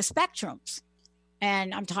one of the spectrums.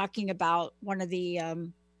 And I'm talking about one of the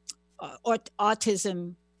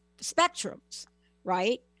autism spectrums,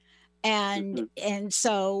 right? And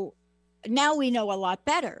so now we know a lot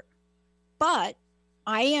better. But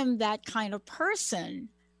I am that kind of person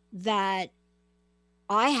that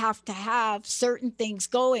I have to have certain things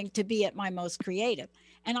going to be at my most creative.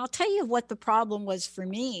 And I'll tell you what the problem was for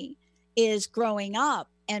me is growing up,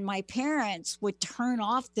 and my parents would turn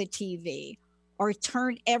off the TV or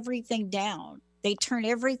turn everything down. They turn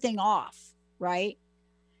everything off, right?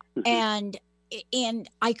 And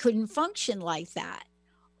I couldn't function like that.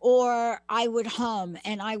 or I would hum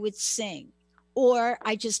and I would sing, or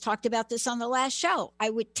I just talked about this on the last show, I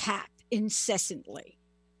would tap incessantly,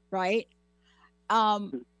 right?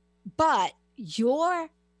 But your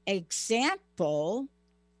example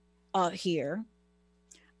here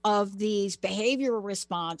of these behavioral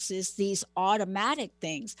responses, these automatic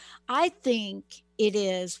things, I think it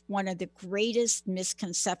is one of the greatest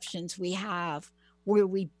misconceptions we have, where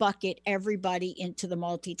we bucket everybody into the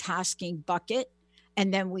multitasking bucket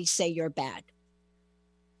and then we say you're bad.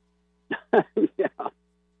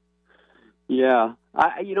 Yeah.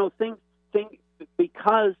 Think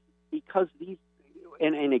because these,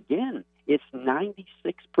 and again, it's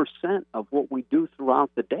 96% of what we do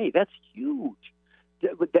throughout the day. That's huge.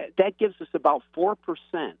 That gives us about 4%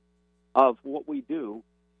 of what we do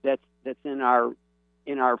that's in our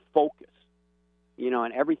focus,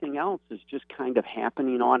 and everything else is just kind of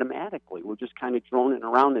happening automatically. We're just kind of droning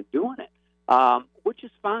around and doing it, which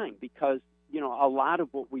is fine, because a lot of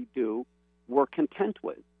what we do we're content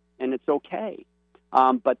with, and it's okay.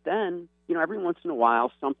 But then every once in a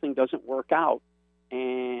while something doesn't work out,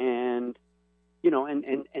 and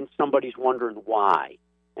somebody's wondering why,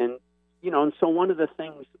 and so one of the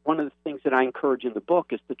things that I encourage in the book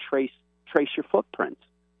is to trace your footprints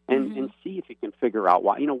and see if you can figure out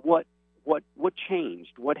why. What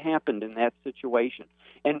changed, what happened in that situation,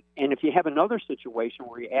 and if you have another situation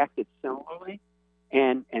where you acted similarly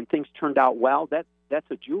and things turned out well,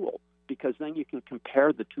 that's a jewel, because then you can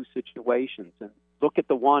compare the two situations and look at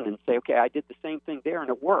the one and say, okay, I did the same thing there and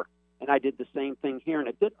it worked, and I did the same thing here and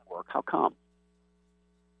it didn't work. How come?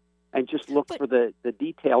 And just look for the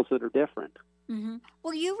details that are different. Mm-hmm.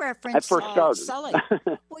 Well, you referenced Sully.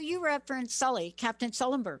 Well, you referenced Sully, Captain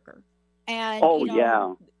Sullenberger. And,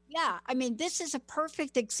 yeah. I mean, this is a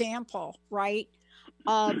perfect example, right,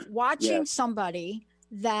 of watching somebody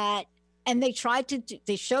that, and they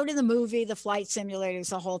showed in the movie, the flight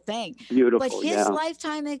simulators, the whole thing. Beautiful, but his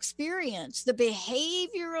lifetime experience, the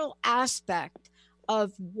behavioral aspect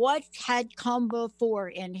of what had come before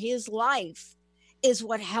in his life, is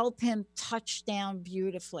what helped him touch down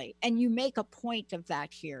beautifully. And you make a point of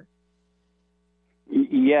that here.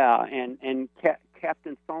 Yeah, and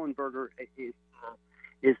Captain Sullenberger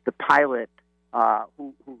is the pilot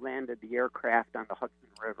who landed the aircraft on the Hudson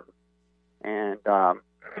River. And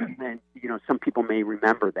some people may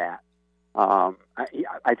remember that.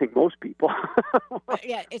 I think most people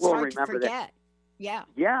it's will hard remember to forget. That. Yeah.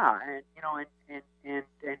 Yeah, and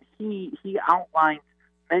he outlines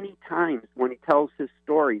many times when he tells his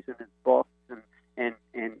stories in his books and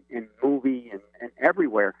movie and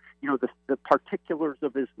everywhere, the particulars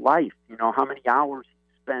of his life, how many hours he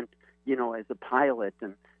spent, as a pilot,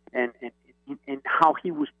 and how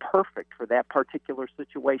he was perfect for that particular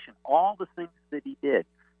situation. All the things that he did,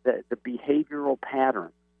 the behavioral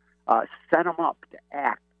patterns, set him up to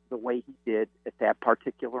act the way he did at that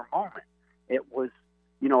particular moment. It was,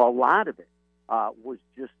 a lot of it was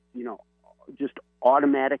just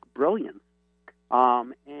automatic brilliance.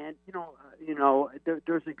 And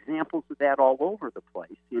there's examples of that all over the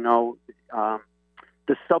place.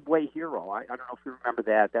 The Subway Hero. I don't know if you remember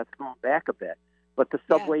that. That's going back a bit. But the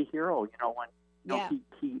Subway Hero, when he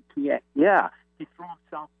threw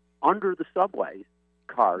himself under the subway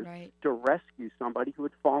cars to rescue somebody who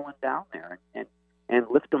had fallen down there and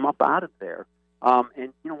lift him up out of there.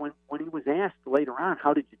 And when he was asked later on,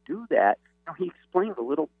 how did you do that? He explained a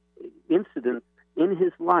little incident in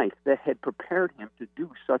his life that had prepared him to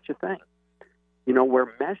do such a thing,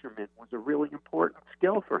 where measurement was a really important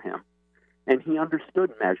skill for him. And he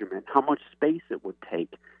understood measurement, how much space it would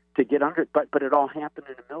take to get under it. But it all happened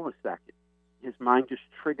in a millisecond. His mind just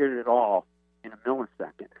triggered it all in a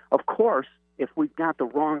millisecond. Of course, if we've got the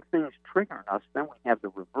wrong things triggering us, then we have the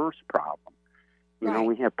reverse problem.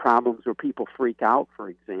 We have problems where people freak out, for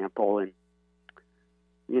example, and,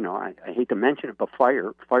 I hate to mention it, but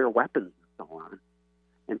fire weapons and so on.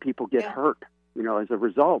 And people get hurt, as a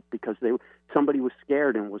result, because somebody was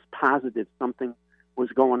scared and was positive something was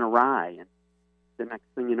going awry. And the next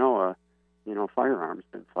thing you know, a firearm's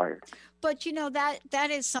been fired. But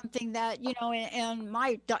that is something that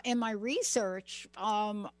in my research,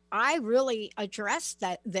 I really addressed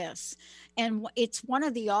this, and it's one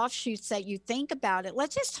of the offshoots that you think about it.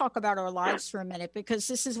 Let's just talk about our lives for a minute, because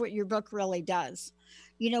this is what your book really does.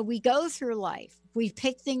 We go through life, we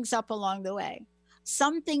pick things up along the way.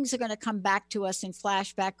 Some things are going to come back to us in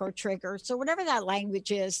flashback or triggers, or whatever that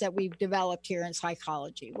language is that we've developed here in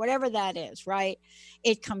psychology, whatever that is, right?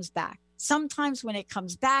 It comes back. Sometimes when it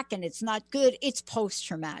comes back and it's not good, it's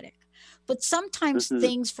post-traumatic. But sometimes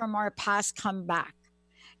things from our past come back,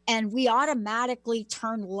 and we automatically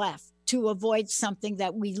turn left to avoid something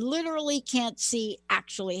that we literally can't see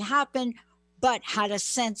actually happen, but had a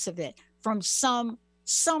sense of it from some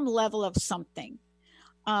level of something.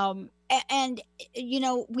 And,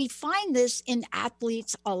 we find this in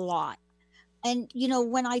athletes a lot. And,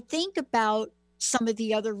 when I think about some of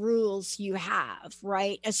the other rules you have,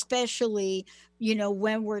 right, especially,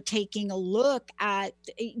 when we're taking a look at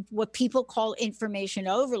what people call information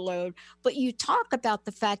overload, but you talk about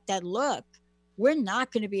the fact that, look, we're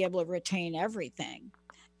not going to be able to retain everything.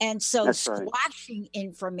 And so That's right. squashing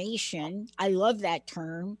information, I love that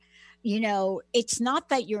term. It's not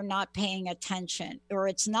that you're not paying attention, or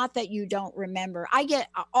it's not that you don't remember. I get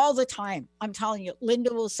all the time, I'm telling you,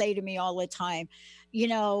 Linda will say to me all the time,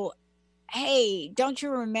 hey, don't you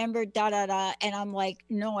remember da da da? And I'm like,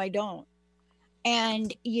 no, I don't.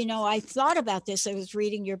 And, I thought about this. I was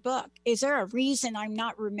reading your book. Is there a reason I'm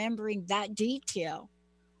not remembering that detail?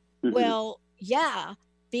 Mm-hmm. Well, yeah,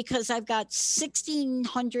 because I've got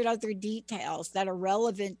 1,600 other details that are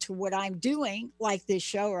relevant to what I'm doing, like this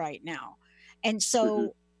show right now. And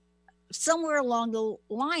so somewhere along the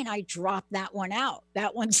line, I dropped that one out.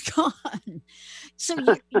 That one's gone. So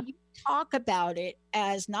you talk about it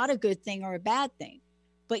as not a good thing or a bad thing,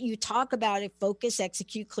 but you talk about it, focus,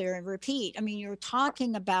 execute, clear, and repeat. I mean, you're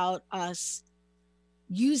talking about us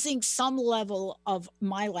using some level of,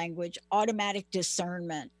 my language, automatic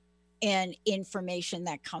discernment and information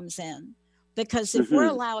that comes in. Because if we're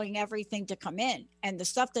allowing everything to come in, and the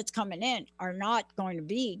stuff that's coming in are not going to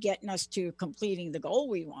be getting us to completing the goal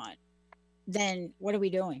we want, then what are we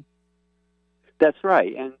doing? That's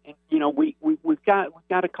right. And we've got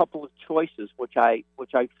a couple of choices, which I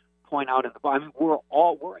point out in the book. I mean,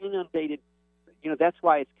 we're inundated. That's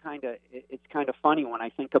why it's kind of funny when I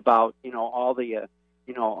think about all the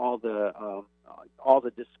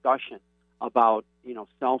discussion about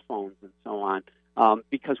cell phones and so on,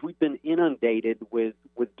 because we've been inundated with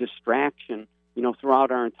distraction throughout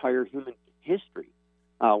our entire human history.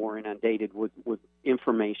 We're inundated with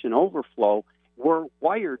information overflow. We're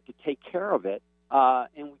wired to take care of it,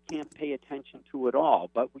 and we can't pay attention to it all.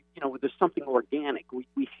 But there's something organic. We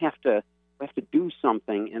have to do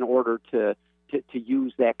something in order to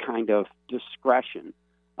use that kind of discretion,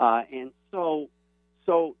 and so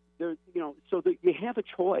there, so that you have a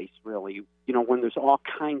choice, really. When there's all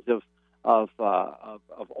kinds of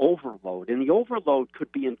overload, and the overload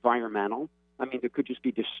could be environmental. I mean, there could just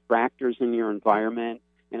be distractors in your environment,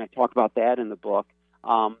 and I talk about that in the book.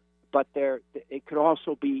 But it could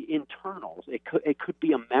also be internals. It could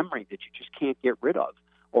be a memory that you just can't get rid of,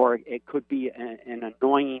 or it could be an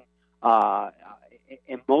annoying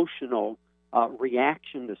emotional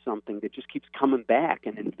reaction to something that just keeps coming back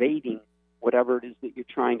and invading whatever it is that you're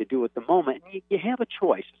trying to do at the moment. And you have a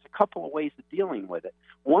choice. There's a couple of ways of dealing with it.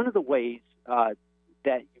 One of the ways that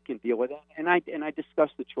you can deal with it, and I discuss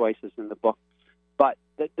the choices in the book, but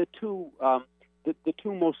the two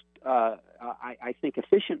most I think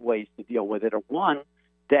efficient ways to deal with it are, one,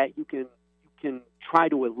 that you can try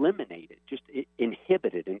to eliminate it, just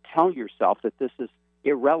inhibit it, and tell yourself that this is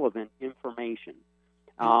irrelevant information.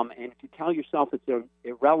 And if you tell yourself it's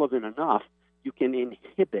irrelevant enough, you can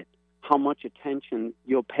inhibit how much attention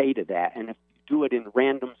you'll pay to that. And if you do it in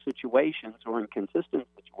random situations or in consistent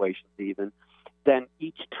situations even, then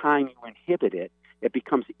each time you inhibit it, it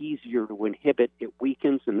becomes easier to inhibit, it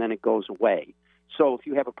weakens, and then it goes away. So if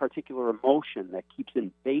you have a particular emotion that keeps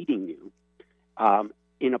invading you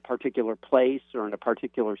in a particular place or in a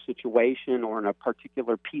particular situation or in a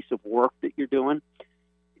particular piece of work that you're doing,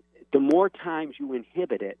 the more times you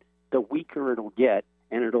inhibit it, the weaker it'll get,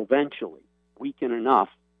 and it'll eventually weaken enough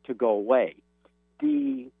to go away.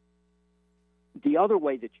 The other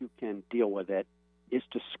way that you can deal with it is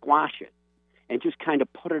to squash it and just kind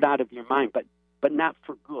of put it out of your mind, but not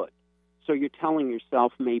for good. So you're telling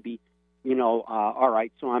yourself maybe, all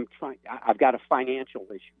right, so I've got a financial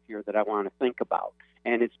issue here that I want to think about,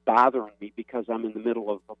 and it's bothering me because I'm in the middle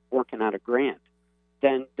of working on a grant.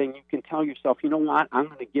 Then you can tell yourself, you know what, I'm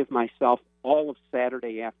going to give myself all of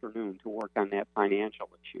Saturday afternoon to work on that financial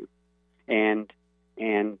issue. And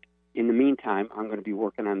in the meantime, I'm going to be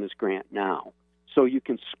working on this grant now. So you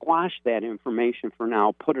can squash that information for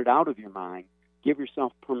now, put it out of your mind, give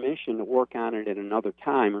yourself permission to work on it at another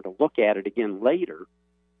time or to look at it again later.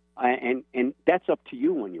 And that's up to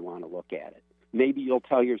you when you want to look at it. Maybe you'll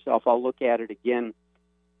tell yourself, I'll look at it again,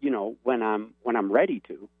 when I'm ready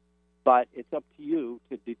to. But it's up to you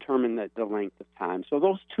to determine the length of time. So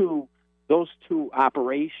those two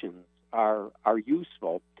operations are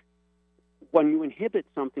useful. When you inhibit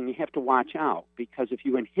something, you have to watch out, because if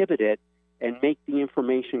you inhibit it and make the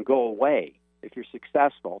information go away, if you're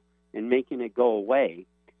successful in making it go away,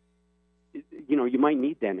 you might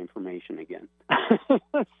need that information again.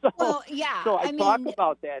 Well, yeah. So I talk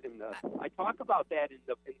about that in the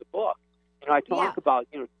book. I talk about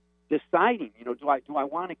deciding. Do I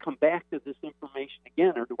want to come back to this information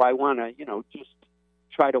again, or do I want to just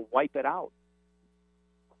try to wipe it out?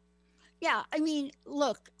 Yeah,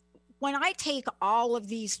 look, when I take all of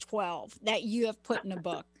these 12 that you have put in a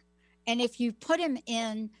book, and if you put them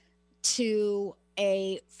into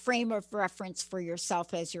a frame of reference for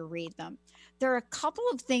yourself as you read them, there are a couple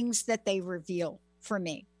of things that they reveal for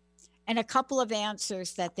me and a couple of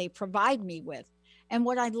answers that they provide me with. And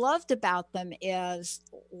what I loved about them is,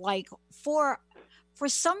 like, for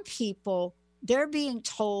some people, they're being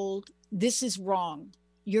told this is wrong.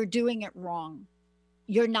 You're doing it wrong.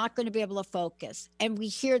 You're not going to be able to focus. And we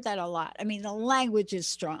hear that a lot. The language is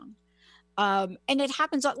strong. And it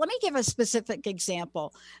happens. Let me give a specific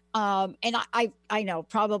example. And I know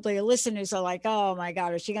probably listeners are like, oh my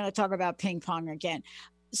God, is she going to talk about ping pong again?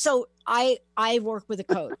 So I work with a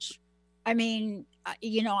coach. I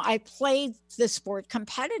played the sport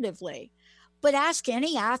competitively, but ask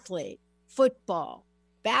any athlete, football,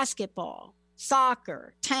 basketball,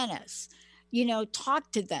 soccer, tennis,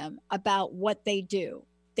 talk to them about what they do.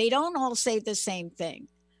 They don't all say the same thing.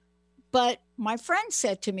 But my friend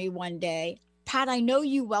said to me one day, Pat, I know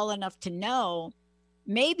you well enough to know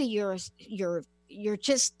maybe you're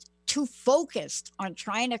just too focused on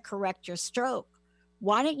trying to correct your stroke.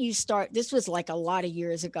 Why don't you start? This was like a lot of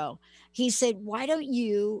years ago. He said, why don't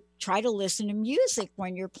you try to listen to music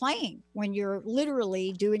when you're playing, when you're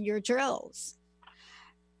literally doing your drills?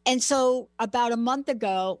 And so about a month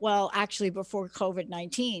ago, well, actually before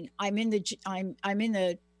COVID-19, I'm in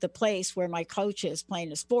the place where my coach is playing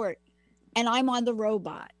the sport, and I'm on the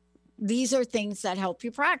robot. These are things that help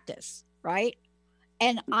you practice, right?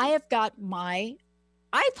 And I have got my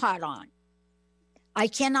iPod on. I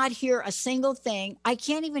cannot hear a single thing. I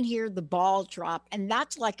can't even hear the ball drop. And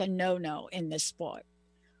that's like a no-no in this sport.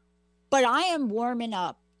 But I am warming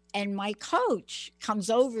up, and my coach comes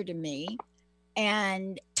over to me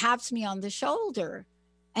and taps me on the shoulder.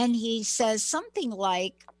 And he says something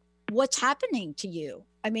like, what's happening to you?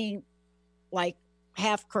 Like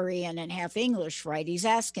half Korean and half English, right? He's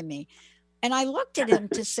asking me. And I looked at him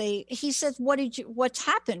to say, he says, what's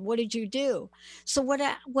happened? What did you do? So what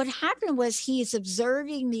happened was he's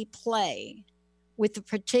observing me play with a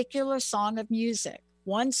particular song of music,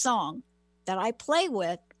 one song that I play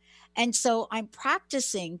with. And so I'm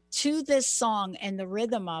practicing to this song and the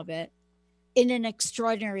rhythm of it in an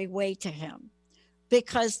extraordinary way to him.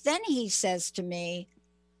 Because then he says to me,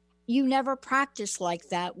 you never practice like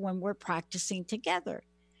that when we're practicing together.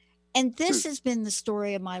 And this has been the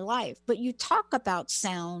story of my life. But you talk about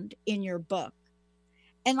sound in your book.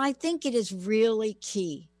 And I think it is really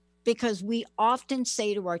key, because we often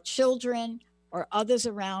say to our children or others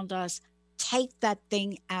around us, take that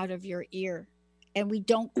thing out of your ear. And we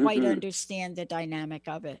don't quite understand the dynamic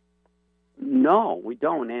of it. No, we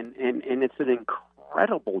don't. And it's an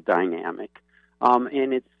incredible dynamic.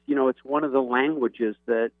 And it's, it's one of the languages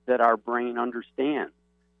that our brain understands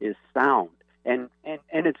is sound. And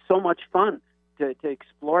it's so much fun to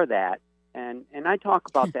explore that. And I talk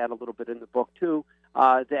about that a little bit in the book too,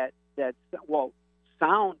 that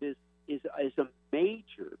sound is a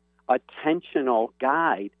major attentional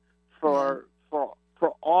guide for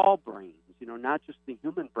all brains, not just the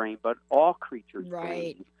human brain, but all creatures'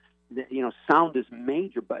 brains. Sound is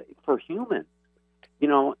major, but for humans,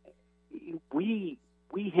 we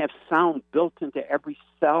have sound built into every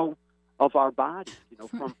cell of our body,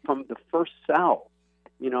 from the first cell,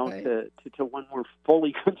 right, to when we're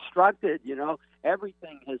fully constructed,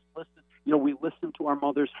 everything has listened. We listen to our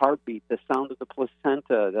mother's heartbeat, the sound of the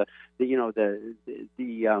placenta,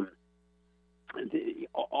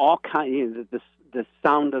 the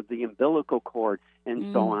sound of the umbilical cord,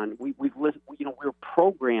 and so on. We've listened. We're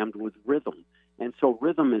programmed with rhythm, and so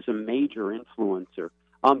rhythm is a major influencer.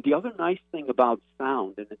 The other nice thing about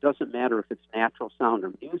sound, and it doesn't matter if it's natural sound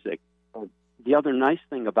or music. The other nice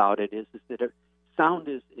thing about it is that sound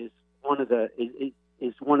is one of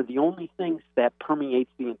the only things that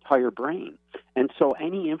permeates the entire brain, and so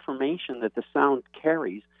any information that the sound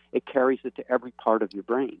carries, it carries it to every part of your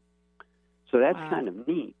brain. So that's kind of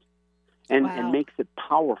neat, and makes it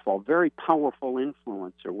powerful, very powerful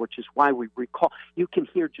influencer. Which is why we recall. You can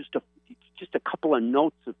hear just a couple of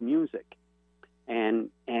notes of music,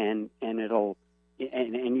 and it'll.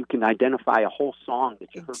 And you can identify a whole song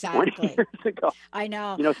that you heard 20 years ago. I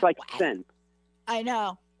know. It's like synth. I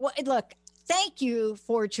know. Well, look, thank you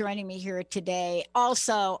for joining me here today.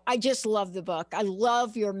 Also, I just love the book. I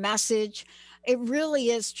love your message. It really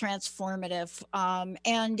is transformative.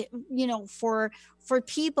 And, you know, for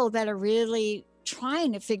people that are really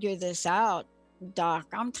trying to figure this out, Doc,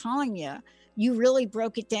 I'm telling you, you really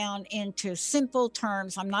broke it down into simple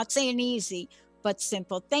terms. I'm not saying easy, but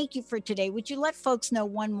simple. Thank you for today. Would you let folks know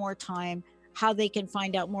one more time how they can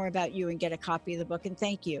find out more about you and get a copy of the book? And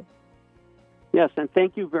thank you. Yes, and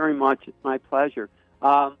thank you very much. It's my pleasure.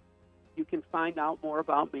 You can find out more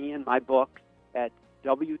about me and my books at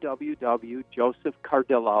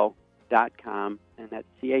www.josephcardillo.com, and that's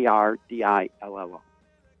CARDILLO.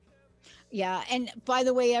 Yeah. And by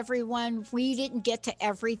the way, everyone, we didn't get to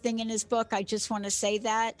everything in his book. I just want to say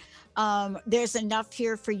that there's enough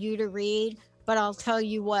here for you to read, but I'll tell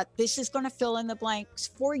you what, this is going to fill in the blanks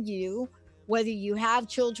for you, whether you have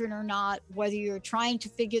children or not, whether you're trying to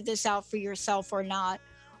figure this out for yourself or not,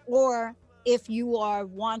 or if you are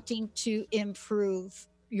wanting to improve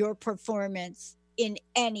your performance in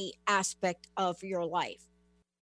any aspect of your life.